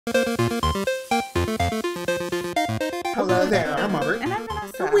Hello there, I'm Robert. And I'm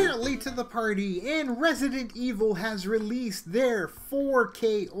Vanessa. And we are late to the party, and Resident Evil has released their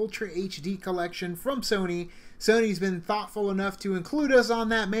 4K Ultra HD collection from Sony. Sony's been thoughtful enough to include us on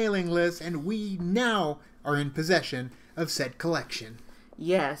that mailing list, and we now are in possession of said collection.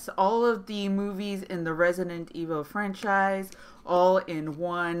 Yes, all of the movies in the Resident Evil franchise, all in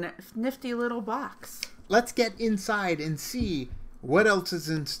one nifty little box. Let's get inside and see what else is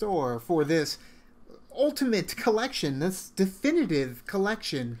in store for this ultimate collection, this definitive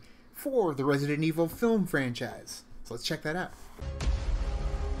collection for the Resident Evil film franchise. So let's check that out.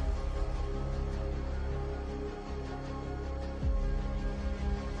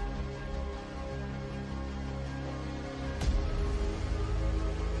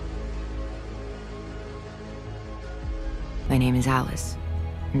 My name is Alice,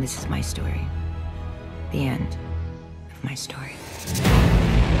 and this is my story. The end of my story.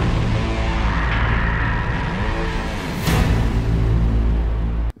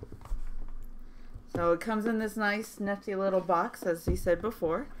 So it comes in this nice, nifty little box, as he said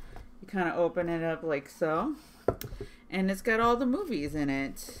before. You kind of open it up like so. And it's got all the movies in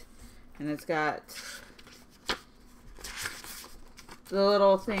it. And it's got the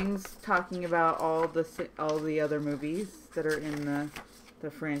little things talking about all the other movies that are in the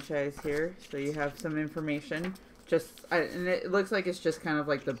franchise here. So you have some information. And it looks like it's just kind of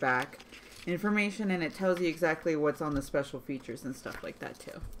like the back information, and it tells you exactly what's on the special features and stuff like that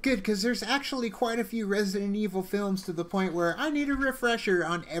too. Good, because there's actually quite a few Resident Evil films to the point where I need a refresher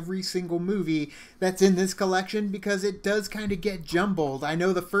on every single movie that's in this collection, because it does kind of get jumbled. I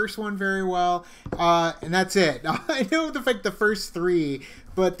know the first one very well, and that's it. I know the first three,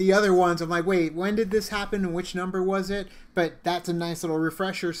 but the other ones, I'm like, wait, when did this happen and which number was it? But that's a nice little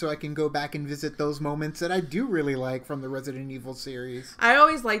refresher, so I can go back and visit those moments that I do really like from the Resident Evil series. I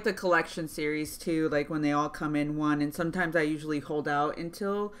always like the collection series too, like when they all come in one, and sometimes I usually hold out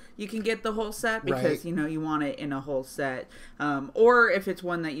until you can get the whole set, because right. You know, you want it in a whole set, or if it's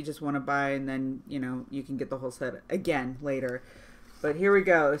one that you just want to buy and then, you know, you can get the whole set again later. But here we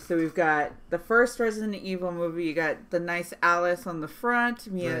go. So we've got the first Resident Evil movie. You got the nice Alice on the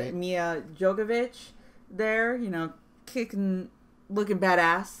front, Mia Jovovich there, you know, kicking, looking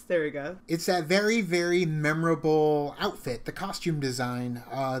badass. There we go. It's that very, very memorable outfit, the costume design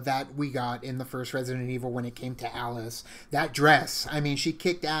that we got in the first Resident Evil when it came to Alice. That dress, I mean, she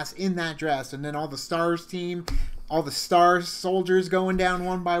kicked ass in that dress. And then all the STARS team, all the STARS soldiers going down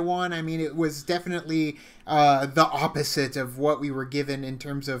one by one. I mean, it was definitely the opposite of what we were given in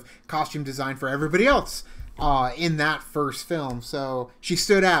terms of costume design for everybody else in that first film. So she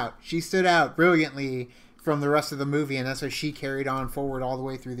stood out. She stood out brilliantly from the rest of the movie, and that's why she carried on forward all the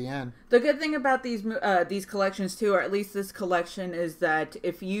way through the end. The good thing about these collections too, or at least this collection, is that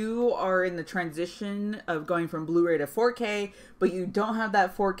if you are in the transition of going from Blu-ray to 4K, but you don't have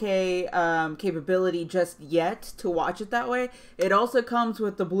that 4K capability just yet to watch it that way, it also comes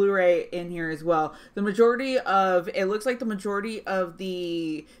with the Blu-ray in here as well. It looks like the majority of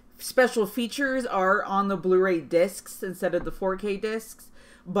the special features are on the Blu-ray discs instead of the 4K discs.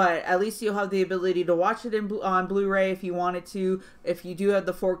 But at least you'll have the ability to watch it on Blu-ray if you wanted to. If you do have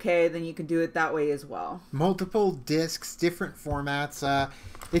the 4K, then you can do it that way as well. Multiple discs, different formats.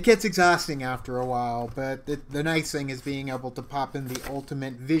 It gets exhausting after a while, but the nice thing is being able to pop in the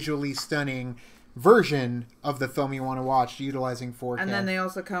ultimate visually stunning version of the film you want to watch utilizing 4K. And then they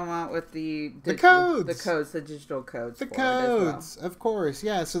also come out with the codes. The digital codes. The codes, of course.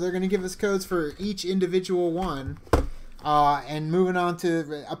 Yeah, so they're going to give us codes for each individual one. And moving on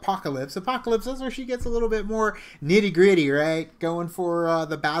to Apocalypse. Apocalypse, that's where she gets a little bit more nitty-gritty, right? Going for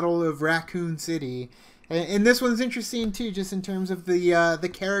the Battle of Raccoon City. And this one's interesting, too, just in terms of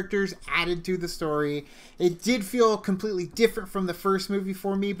the characters added to the story. It did feel completely different from the first movie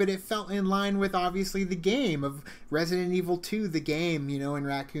for me, but it felt in line with, obviously, the game of Resident Evil 2, the game, you know, in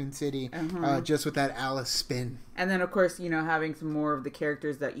Raccoon City, just with that Alice spin. And then, of course, you know, having some more of the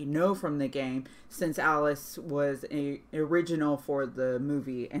characters that you know from the game, since Alice was a original for the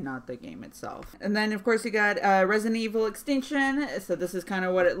movie and not the game itself. And then, of course, you got Resident Evil Extinction. So this is kind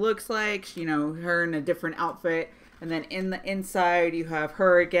of what it looks like. You know, her in a different outfit. And then in the inside, you have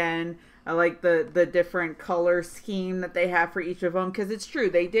her again. I like the different color scheme that they have for each of them, because it's true,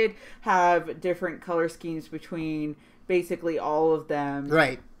 they did have different color schemes between basically all of them.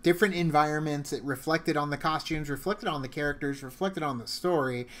 Right. Different environments. It reflected on the costumes, reflected on the characters, reflected on the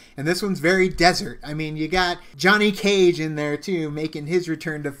story. And this one's very desert. I mean, you got Johnny Cage in there too, making his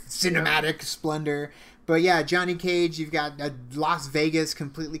return to cinematic splendor. But yeah, Johnny Cage, you've got Las Vegas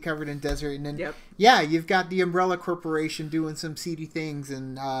completely covered in desert, and then Yep. yeah, you've got the Umbrella Corporation doing some seedy things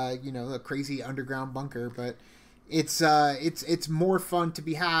and a crazy underground bunker. But it's more fun to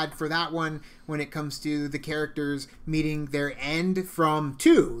be had for that one when it comes to the characters meeting their end from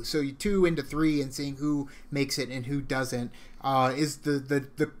 2. So 2 into 3 and seeing who makes it and who doesn't is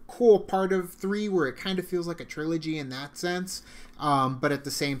the cool part of 3, where it kind of feels like a trilogy in that sense. But at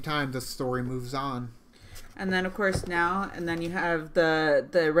the same time, the story moves on. And then, of course, and then you have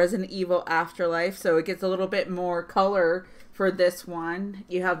the Resident Evil Afterlife, so it gets a little bit more color for this one.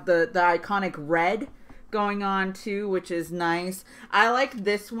 You have the iconic red going on too, which is nice. I like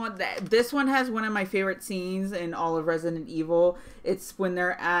this one. This one has one of my favorite scenes in all of Resident Evil. It's when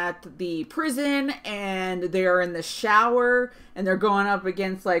they're at the prison and they're in the shower and they're going up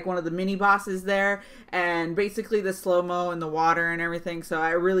against like one of the mini bosses there, and basically the slow-mo and the water and everything. So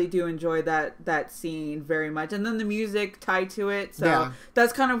I really do enjoy that scene very much, and then the music tied to it. So yeah,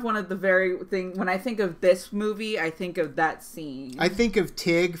 that's kind of one of the very thing when I think of this movie, I think of that scene. I think of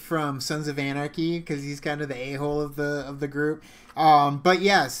Tig from Sons of Anarchy because he's kind of the a-hole of the group. But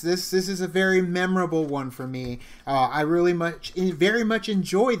yes, this is a very memorable one for me. I very much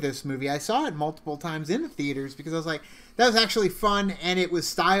enjoyed this movie. I saw it multiple times in the theaters because I was like, that was actually fun, and it was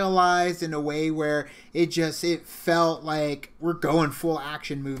stylized in a way where it felt like we're going full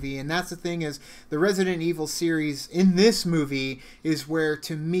action movie. And that's the thing, is the Resident Evil series in this movie is where,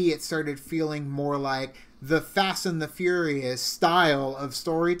 to me, it started feeling more like the Fast and the Furious style of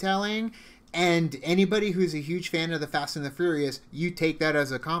storytelling. And anybody who's a huge fan of the Fast and the Furious, you take that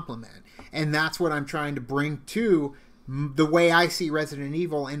as a compliment. And that's what I'm trying to bring to the way I see Resident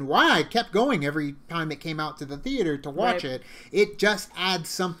Evil, and why I kept going every time it came out to the theater to watch it. It just adds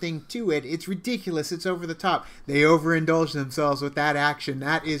something to it. It's ridiculous. It's over the top. They overindulge themselves with that action,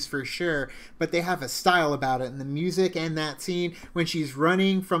 that is for sure. But they have a style about it, and the music and that scene when she's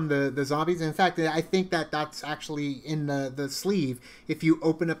running from the zombies. In fact, I think that's actually in the sleeve. If you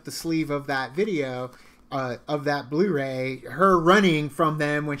open up the sleeve of that video, of that Blu-ray, her running from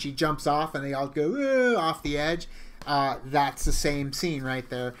them when she jumps off and they all go off the edge. That's the same scene right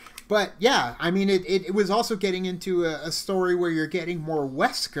there. But yeah, I mean, it was also getting into a story where you're getting more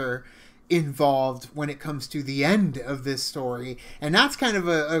Wesker involved when it comes to the end of this story. And that's kind of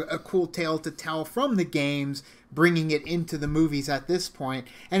a cool tale to tell from the games, bringing it into the movies at this point.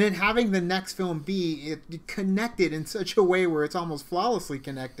 And then having the next film be connected in such a way where it's almost flawlessly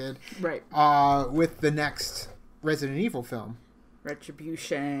connected with the next Resident Evil film.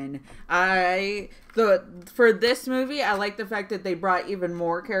 Retribution. For this movie, I like the fact that they brought even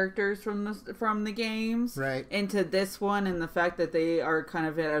more characters from the games into this one, and the fact that they are kind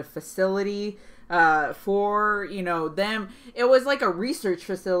of at a facility for them. It was like a research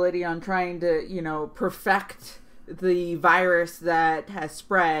facility on trying to perfect the virus that has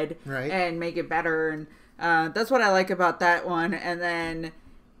spread and make it better, and that's what I like about that one. And then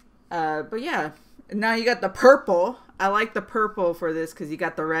but yeah, now you got the purple. I like the purple for this because you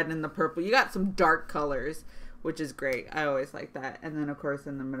got the red and the purple. You got some dark colors, which is great. I always like that. And then, of course,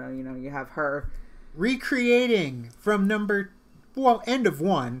 in the middle, you have her recreating from end of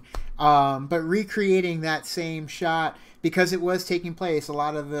 1, but recreating that same shot because it was taking place. A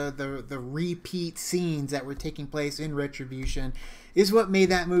lot of the repeat scenes that were taking place in Retribution is what made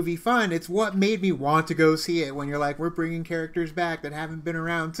that movie fun. It's what made me want to go see it, when you're like, we're bringing characters back that haven't been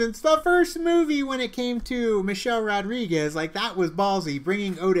around since the first movie when it came to Michelle Rodriguez. Like, that was ballsy.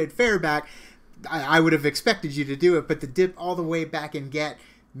 Bringing Oded Fair back, I would have expected you to do it, but to dip all the way back and get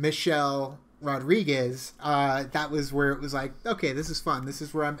Michelle Rodriguez, that was where it was like, okay, this is fun. This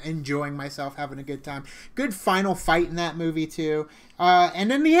is where I'm enjoying myself, having a good time. Good final fight in that movie too. And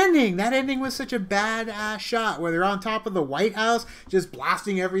then the ending. That ending was such a badass shot where they're on top of the White House, just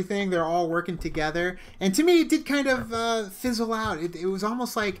blasting everything. They're all working together. And to me, it did kind of fizzle out. It was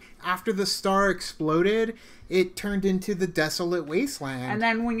almost like after the star exploded, it turned into the desolate wasteland. And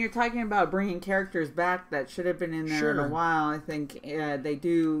then when you're talking about bringing characters back that should have been in there in a while, I think they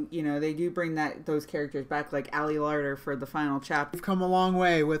do bring those characters back, like Ali Larter for the final chapter. We've come a long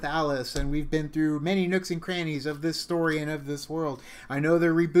way with Alice, and we've been through many nooks and crannies of this story and of this world. I know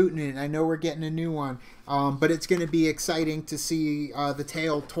they're rebooting it. I know we're getting a new one. But it's going to be exciting to see the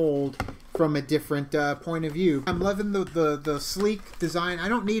tale told from a different point of view. I'm loving the sleek design. I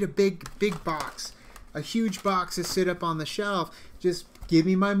don't need a big box. A huge box to sit up on the shelf. Just give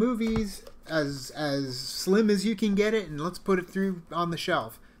me my movies as slim as you can get it, and let's put it through on the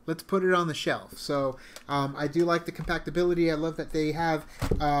shelf. let's put it on the shelf. So I do like the compactability. I love that they have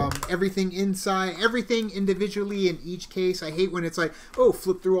everything inside, everything individually in each case. I hate when it's like, oh,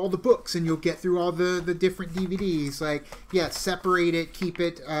 flip through all the books and you'll get through all the different DVDs. Like, yeah, separate it, keep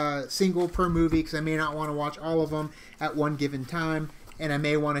it single per movie, because I may not want to watch all of them at one given time, and I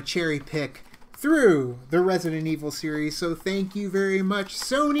may want to cherry pick through the Resident Evil series. So thank you very much,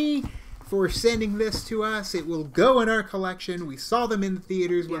 Sony, for sending this to us. It will go in our collection. We saw them in the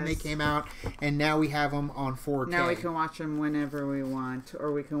theaters when they came out, and now we have them on 4K. Now we can watch them whenever we want,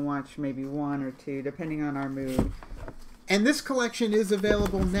 or we can watch maybe one or two, depending on our mood. And this collection is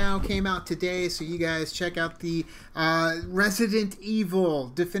available now, came out today, so you guys check out the Resident Evil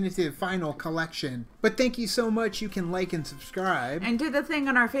Definitive Final Collection. But thank you so much. You can like and subscribe. And do the thing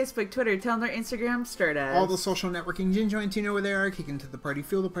on our Facebook, Twitter, tell them their Instagram, start us. All the social networking gin joints, you know where they are. Kick into the party,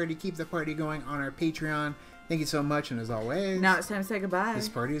 feel the party, keep the party going on our Patreon. Thank you so much, and as always... Now it's time to say goodbye. This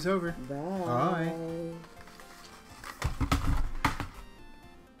party is over. Bye.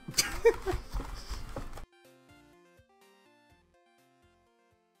 Bye.